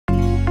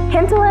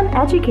Hinterland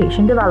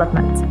Education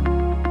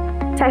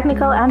Development,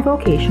 Technical and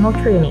Vocational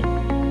Training,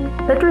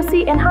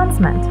 Literacy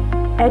Enhancement.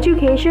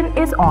 Education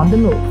is on the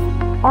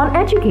move. On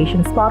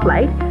Education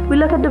Spotlight, we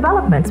look at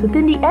developments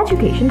within the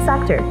education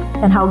sector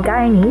and how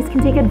Guyanese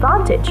can take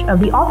advantage of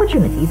the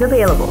opportunities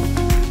available.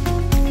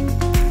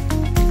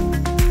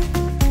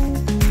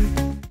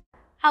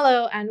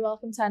 Hello and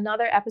welcome to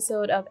another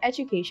episode of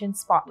Education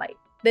Spotlight.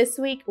 This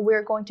week,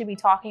 we're going to be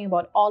talking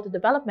about all the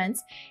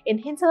developments in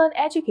hinterland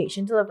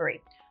education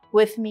delivery.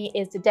 With me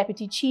is the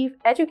Deputy Chief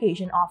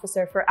Education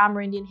Officer for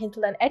Amerindian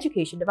Hinterland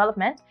Education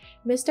Development,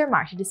 Mr.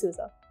 Marty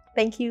D'Souza.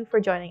 Thank you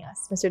for joining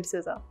us, Mr.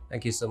 D'Souza.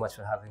 Thank you so much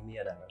for having me,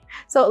 Adara.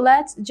 So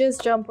let's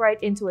just jump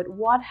right into it.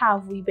 What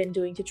have we been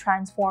doing to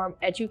transform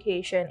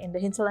education in the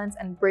hinterlands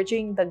and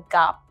bridging the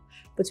gap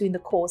between the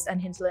coast and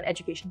hinterland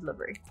education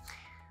delivery?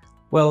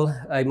 Well,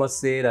 I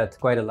must say that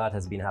quite a lot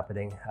has been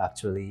happening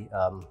actually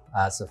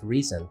as of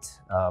recent.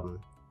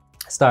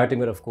 Starting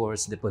with, of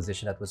course, the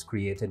position that was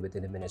created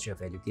within the Ministry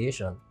of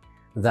Education,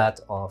 that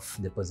of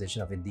the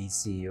position of a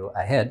DCEO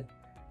ahead.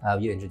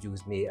 You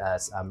introduced me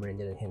as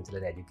Amerindian and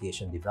Hinterland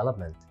Education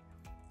Development.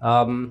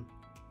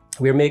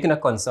 We're making a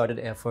concerted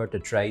effort to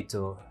try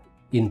to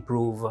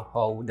improve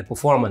how the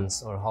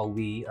performance or how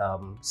we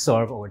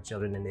serve our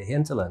children in the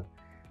hinterland.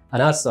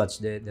 And as such,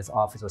 this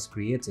office was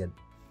created.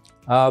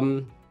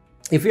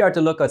 If we are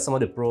to look at some of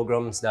the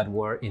programs that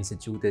were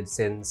instituted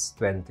since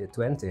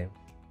 2020,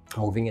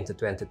 moving into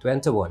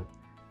 2021,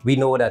 we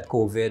know that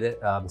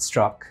COVID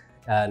struck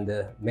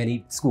and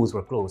many schools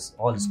were closed.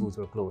 All the schools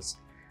were closed.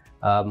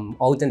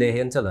 Out in the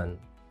hinterland,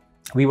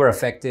 we were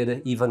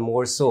affected even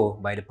more so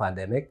by the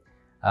pandemic,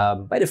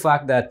 by the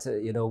fact that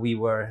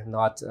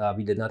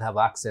we did not have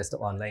access to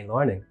online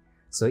learning.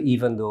 So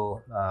even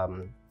though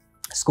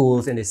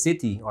schools in the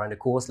city or in the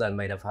coastline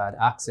might have had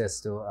access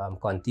to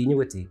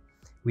continuity,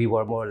 we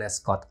were more or less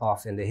cut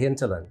off in the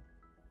hinterland.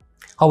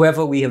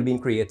 However, we have been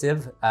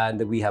creative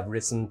and we have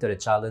risen to the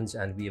challenge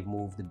and we have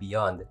moved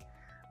beyond.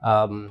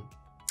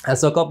 And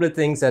so a couple of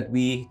things that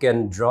we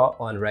can draw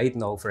on right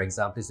now, for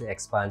example, is the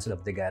expansion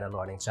of the Guyana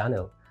Learning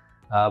Channel.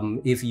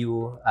 As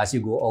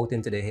you go out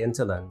into the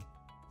hinterland,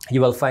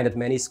 you will find that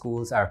many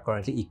schools are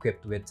currently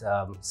equipped with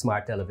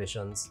smart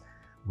televisions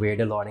where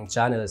the learning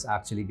channel is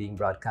actually being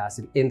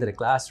broadcasted into the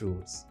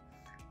classrooms.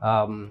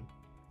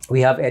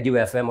 We have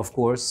EduFM, of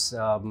course.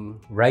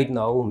 Right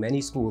now,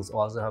 many schools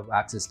also have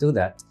access to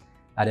that.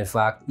 And in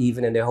fact,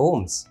 even in their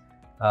homes,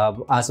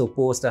 as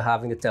opposed to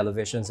having the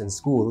televisions in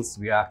schools,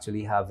 we're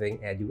actually having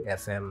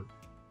EduFM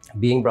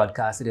being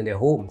broadcasted in their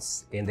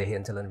homes in the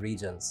hinterland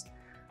regions.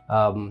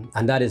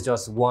 And that is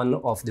just one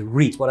of the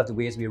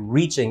ways we're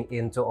reaching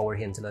into our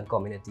hinterland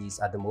communities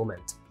at the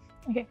moment.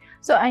 Okay,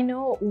 so I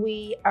know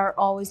we are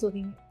always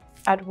looking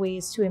at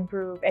ways to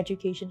improve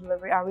education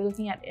delivery. Are we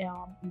looking at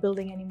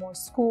building any more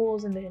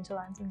schools in the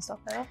hinterlands and stuff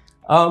like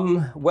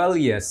that? Well,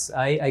 yes,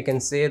 I can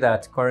say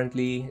that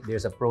currently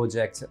there's a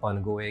project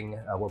ongoing,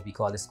 what we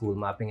call the school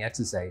mapping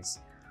exercise,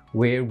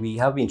 where we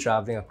have been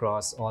traveling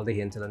across all the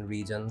hinterland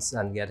regions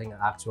and getting an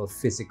actual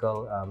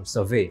physical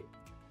survey,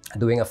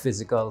 doing a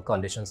physical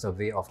condition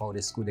survey of how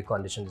the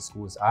condition the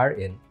schools are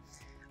in.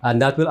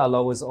 And that will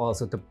allow us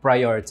also to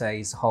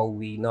prioritize how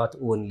we not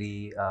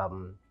only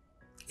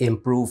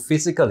improve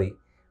physically,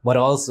 but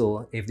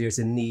also if there's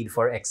a need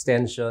for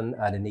extension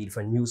and a need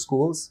for new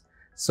schools.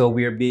 So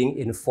we're being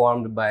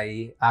informed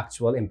by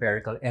actual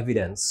empirical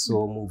evidence.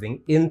 So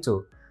moving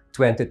into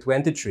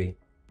 2023,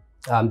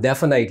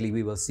 definitely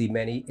we will see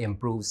many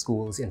improved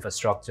schools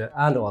infrastructure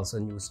and also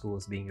new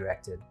schools being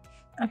erected.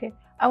 Okay,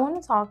 I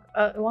want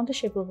to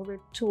shift a little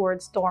bit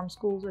towards dorm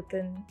schools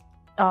within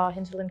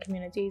hinterland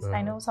communities.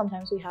 I know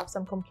sometimes we have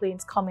some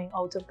complaints coming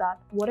out of that.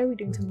 What are we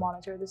doing to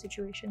monitor the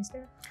situations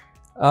there?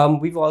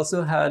 We've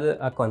also had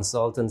a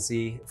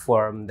consultancy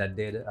firm that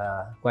did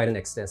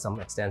some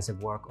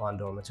extensive work on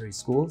dormitory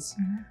schools.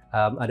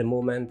 At the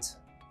moment,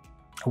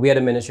 we at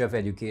the Ministry of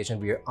Education,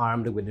 we are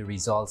armed with the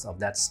results of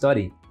that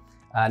study.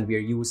 And we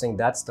are using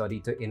that study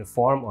to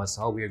inform us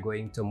how we are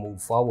going to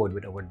move forward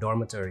with our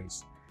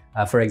dormitories.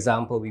 For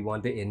example, we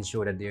want to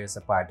ensure that there's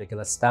a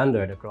particular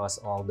standard across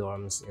all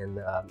dorms in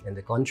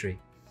the country.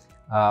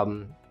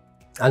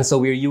 And so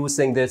we're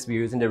using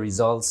the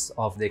results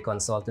of the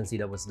consultancy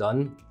that was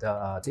done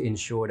to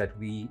ensure that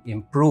we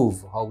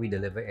improve how we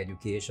deliver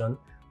education,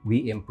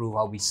 we improve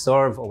how we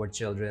serve our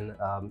children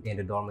in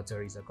the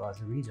dormitories across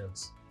the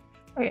regions.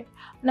 Okay,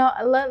 now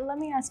let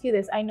me ask you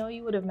this. I know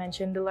you would have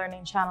mentioned the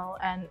Learning Channel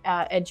and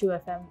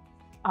EduFM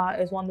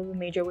is one of the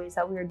major ways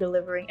that we are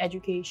delivering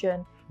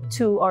education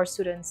to our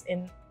students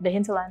in the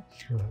hinterland.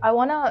 I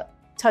want to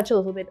touch a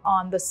little bit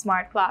on the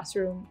smart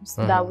classrooms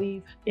that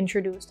we've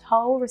introduced.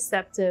 How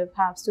receptive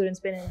have students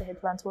been in the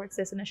hinterland towards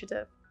this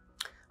initiative?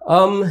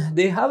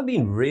 They have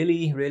been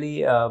really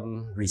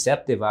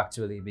receptive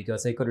actually,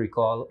 because I could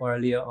recall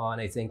earlier on,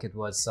 I think it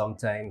was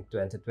sometime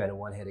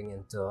 2021 heading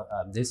into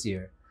this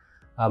year,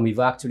 we've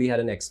actually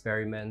had an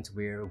experiment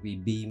where we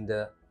beamed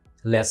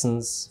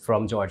lessons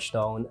from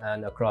Georgetown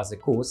and across the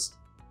coast.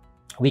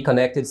 We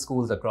connected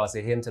schools across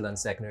the hinterland,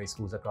 secondary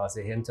schools across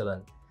the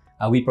hinterland,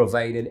 We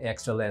provided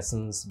extra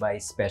lessons by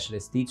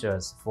specialist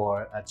teachers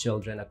for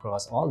children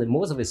across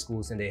most of the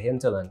schools in the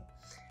hinterland.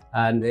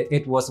 And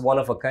it was one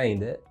of a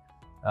kind.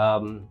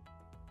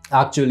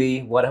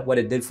 Actually, what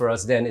it did for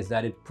us then is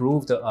that it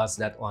proved to us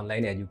that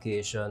online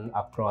education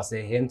across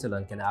the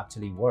hinterland can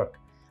actually work.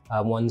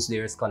 Once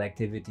there's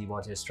connectivity,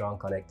 once there's strong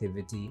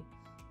connectivity.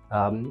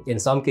 In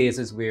some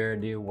cases where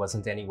there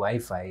wasn't any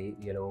Wi-Fi,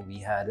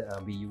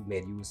 we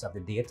made use of the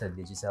data,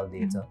 Digicel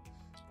data,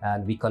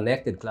 and we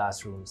connected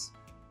classrooms.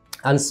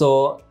 And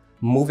so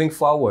moving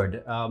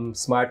forward,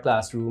 smart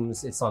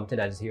classrooms is something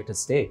that is here to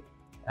stay.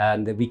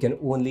 And we can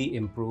only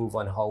improve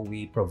on how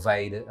we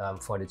provide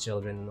for the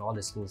children in all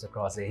the schools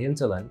across the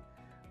hinterland.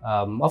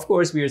 Of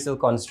course, we are still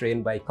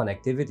constrained by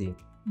connectivity,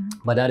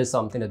 but that is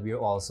something that we are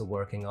also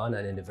working on.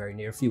 And in the very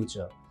near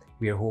future,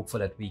 we are hopeful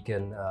that we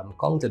can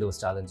counter those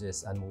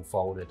challenges and move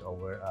forward with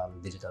our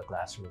digital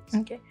classrooms.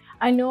 Okay.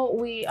 I know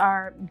we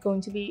are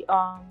going to be,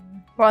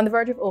 we're on the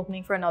verge of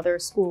opening for another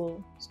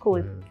school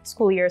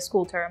year,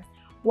 school term.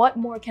 What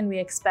more can we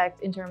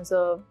expect in terms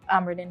of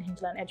Aberdeen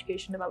Hinterland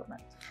education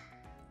development?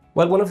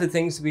 Well, one of the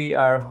things we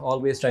are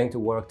always trying to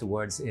work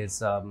towards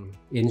is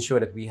ensure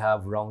that we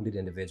have rounded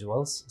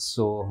individuals.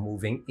 So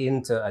moving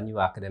into a new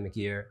academic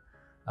year,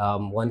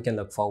 one can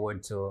look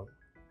forward to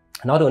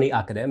not only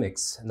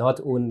academics, not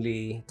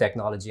only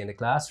technology in the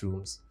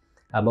classrooms,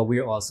 but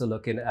we're also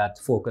looking at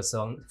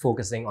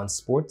focusing on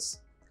sports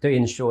to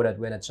ensure that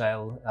when a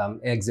child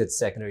exits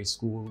secondary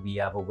school, we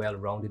have a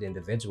well-rounded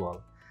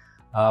individual.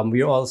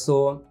 We are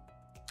also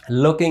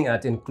looking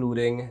at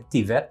including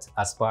TVET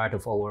as part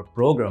of our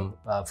program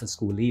for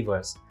school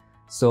leavers.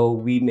 So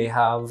we may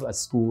have a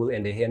school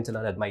in the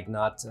hinterland that might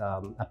not,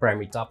 a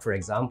primary top, for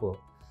example,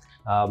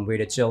 where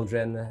the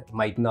children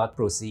might not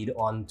proceed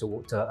on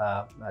to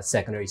a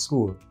secondary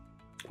school.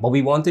 But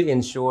we want to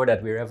ensure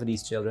that wherever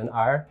these children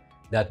are,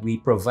 that we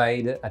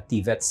provide a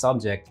TVET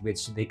subject,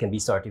 which they can be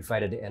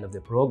certified at the end of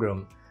the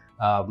program.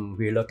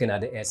 We're looking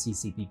at the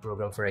SCCP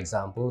program, for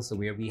example, so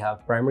where we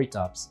have primary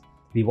tops.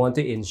 We want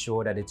to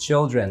ensure that the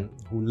children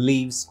who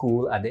leave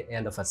school at the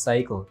end of a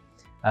cycle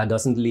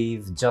doesn't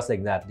leave just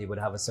like that. They would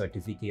have a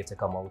certificate to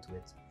come out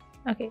with.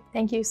 Okay,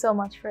 thank you so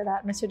much for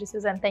that, Mr.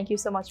 D'Souza, and thank you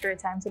so much for your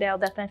time today. I'll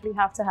definitely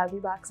have to have you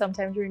back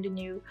sometime during the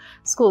new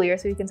school year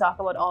so we can talk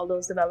about all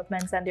those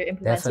developments and their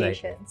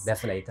implementations.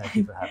 Definitely. Thank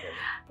you for having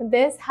me.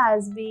 This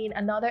has been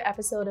another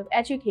episode of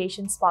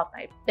Education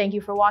Spotlight. Thank you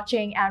for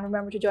watching, and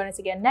remember to join us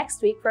again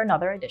next week for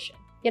another edition.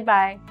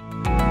 Goodbye.